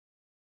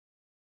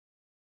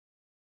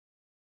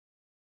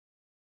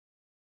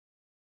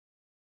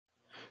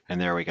And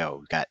there we go.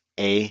 We've got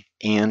A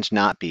and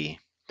not B,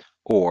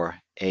 or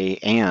A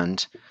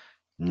and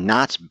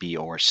not B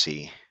or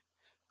C,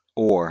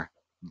 or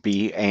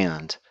B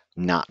and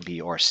not B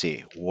or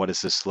C. What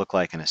does this look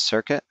like in a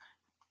circuit?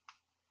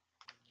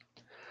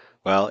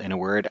 Well, in a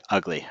word,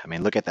 ugly. I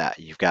mean, look at that.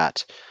 You've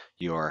got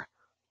your,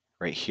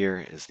 right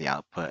here is the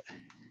output,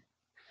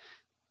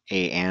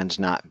 A and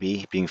not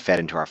B being fed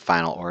into our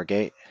final OR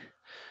gate.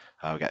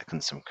 We've got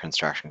some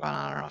construction going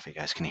on. I don't know if you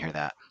guys can hear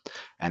that.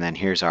 And then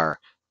here's our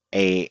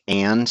A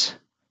and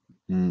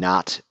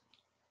not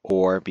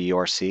or B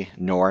or C,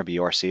 nor B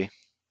or C.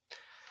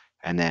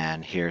 And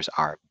then here's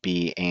our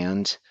B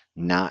and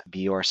not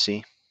B or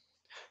C,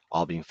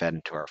 all being fed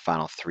into our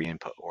final 3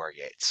 input OR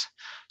gates.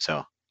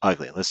 So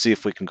ugly. Let's see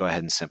if we can go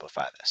ahead and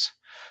simplify this.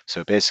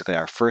 So basically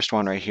our first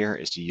one right here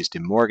is to use De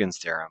Morgan's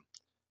theorem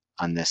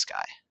on this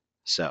guy.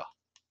 So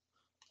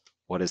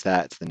what is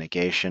that? It's the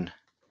negation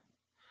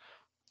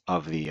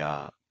of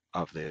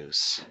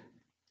those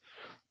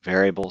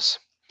variables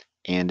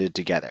anded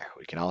together.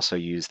 We can also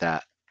use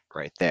that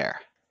right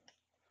there.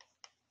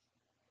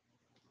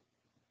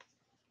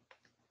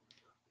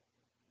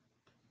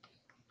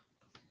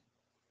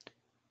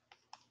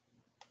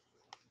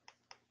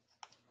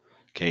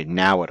 Okay,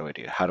 now what do I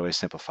do? How do I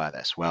simplify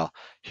this? Well,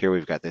 here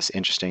we've got this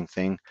interesting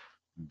thing,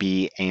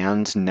 B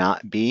and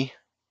not B.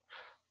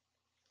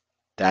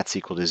 That's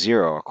equal to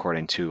 0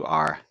 according to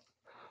our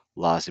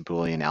laws of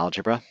Boolean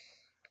algebra.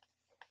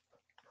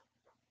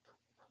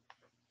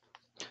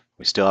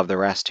 We still have the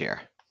rest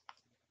here.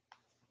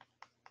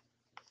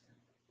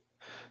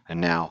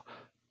 And now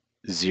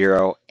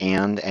 0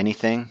 and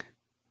anything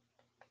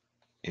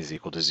is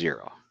equal to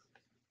 0.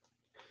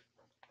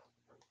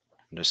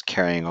 I'm just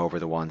carrying over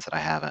the ones that I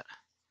haven't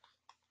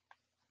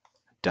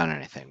done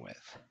anything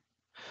with.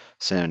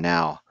 So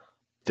now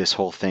this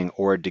whole thing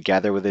ORed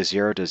together with a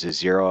 0, does a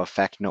 0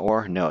 affect an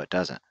OR? No, it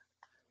doesn't.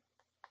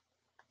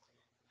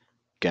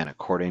 Again,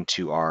 according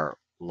to our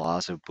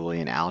laws of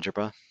Boolean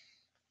algebra.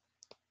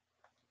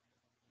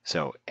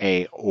 So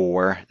A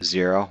or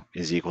 0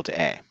 is equal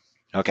to A.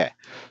 Okay,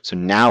 so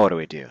now what do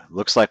we do?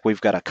 Looks like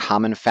we've got a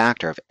common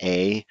factor of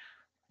A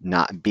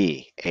not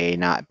B, A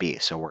not B.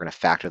 So we're going to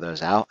factor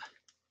those out.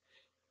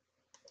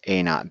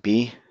 A not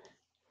B.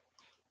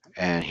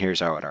 And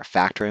here's what our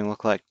factoring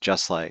look like,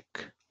 just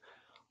like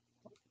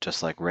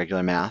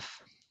regular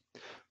math.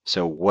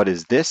 So what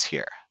is this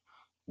here?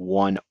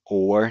 1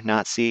 or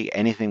not C,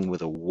 anything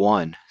with a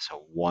 1,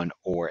 so 1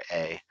 or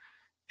A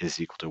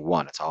is equal to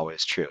 1. It's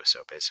always true,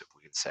 so basically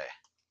we can say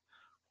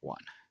 1.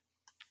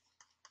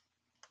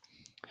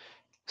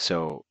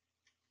 So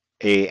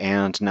A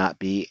and not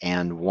B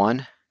and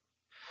 1.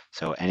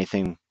 So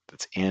anything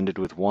that's ANDed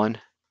with 1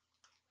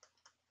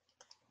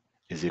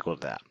 is equal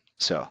to that.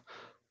 So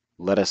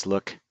let us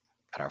look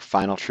at our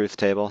final truth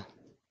table.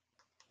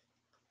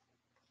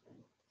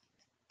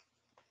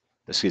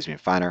 Excuse me,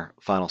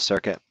 final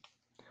circuit.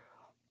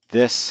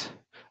 This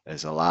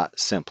is a lot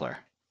simpler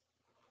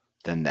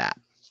than that.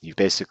 You've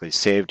basically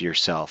saved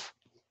yourself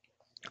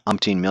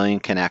umpteen million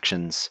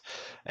connections,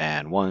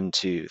 and 1,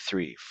 2,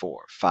 3,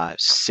 4, 5,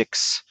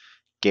 6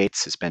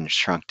 gates has been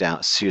shrunk down,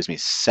 excuse me,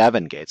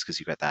 7 gates, because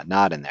you've got that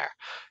not in there.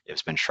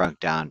 It's been shrunk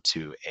down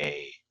to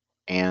a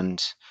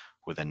AND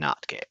with a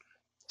NOT gate.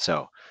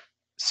 So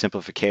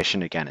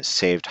simplification, again, is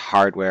saved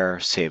hardware,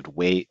 saved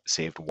weight,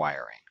 saved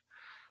wiring.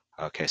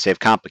 Okay, save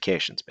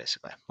complications,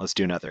 basically. Let's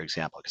do another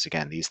example, because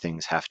again, these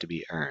things have to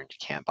be earned.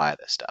 You can't buy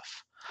this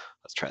stuff.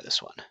 Let's try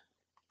this one.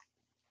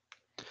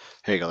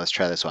 Here you go, let's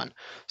try this one.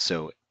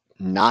 So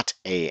not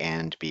A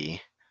and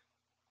B,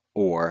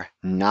 or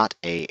not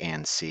A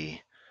and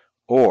C,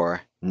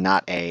 or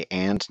not A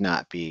and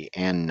not B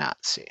and not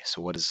C.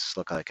 So what does this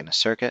look like in a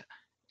circuit?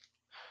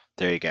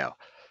 There you go.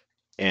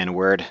 In a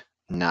word,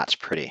 not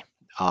pretty.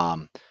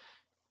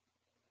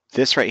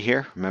 This right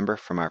here, remember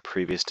from our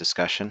previous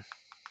discussion,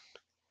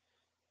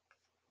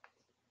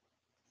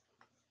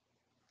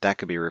 that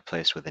could be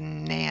replaced with a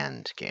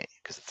NAND gate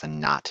because it's a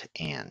not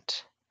and.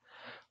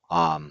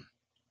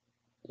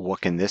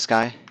 What can this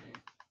guy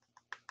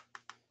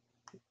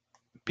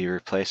be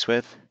replaced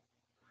with?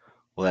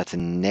 Well, that's a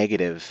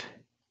negative.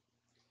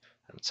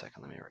 1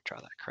 second, let me draw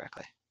that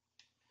correctly.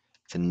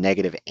 It's a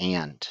negative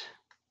and,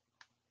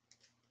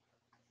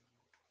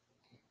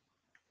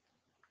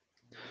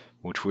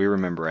 which we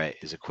remember right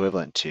is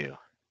equivalent to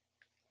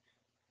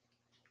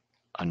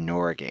a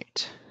NOR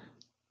gate.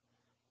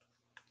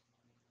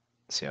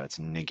 See how it's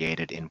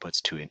negated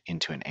inputs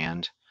into an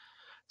AND?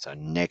 So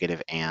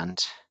negative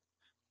AND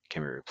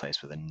can be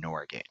replaced with a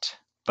NOR gate.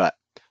 But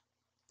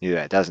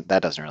either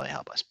that doesn't really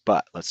help us.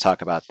 But let's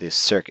talk about this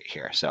circuit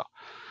here. So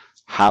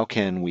how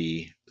can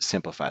we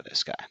simplify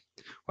this guy?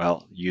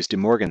 Well, use De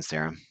Morgan's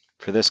theorem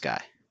for this guy.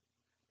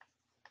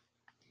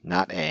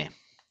 Not A,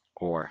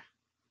 or,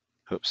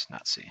 oops,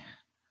 not C.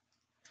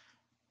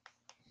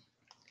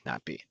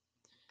 Not B.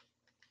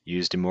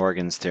 Use De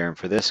Morgan's theorem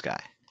for this guy.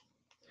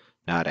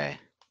 Not A,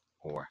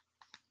 or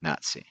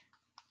not C.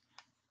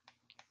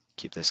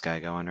 Keep this guy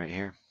going right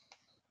here.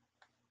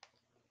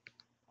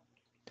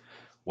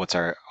 What's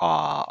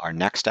our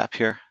next step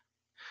here?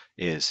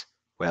 is,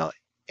 well,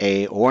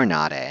 A or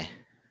not A.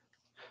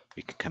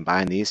 We can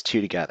combine these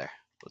two together.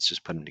 Let's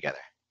just put them together.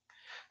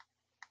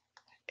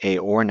 A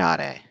or not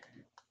A.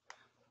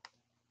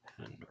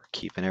 And we're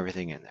keeping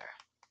everything in there.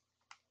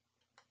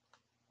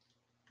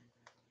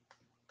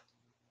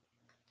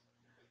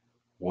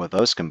 Well,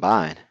 those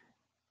combine,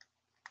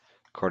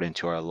 according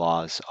to our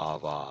laws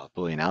of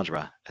Boolean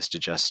algebra, is to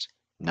just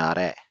not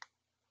A.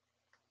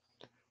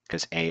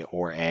 Because A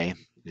or A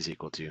is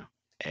equal to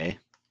A.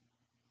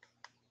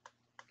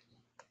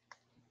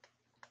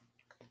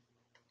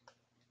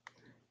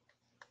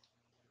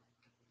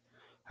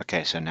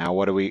 Okay, so now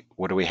what do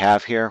we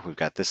have here? We've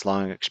got this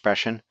long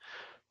expression,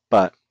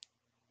 but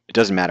it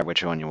doesn't matter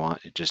which one you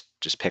want.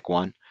 Just pick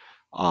one.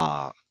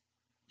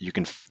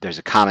 There's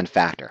a common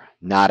factor,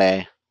 not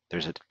A.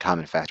 There's a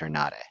common factor,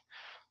 not A.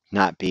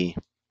 Not B,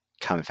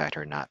 common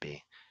factor, not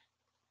B.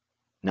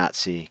 Not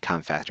C,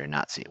 common factor,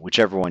 not C.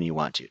 Whichever one you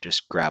want to,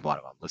 just grab one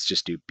of them. Let's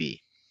just do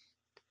B.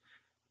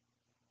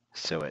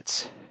 So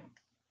it's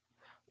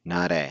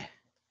not A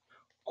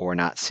or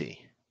not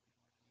C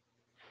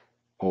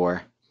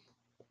or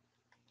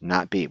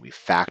not B. We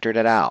factored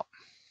it out.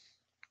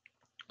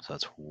 So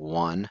it's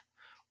 1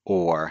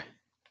 or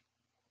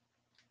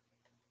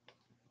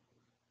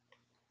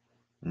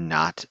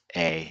not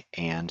A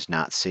and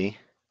not C.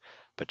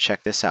 But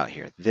check this out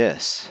here.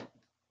 This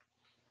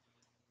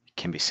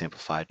can be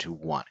simplified to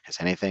 1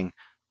 because anything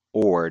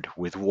ORed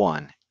with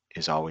 1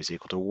 is always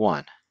equal to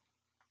 1.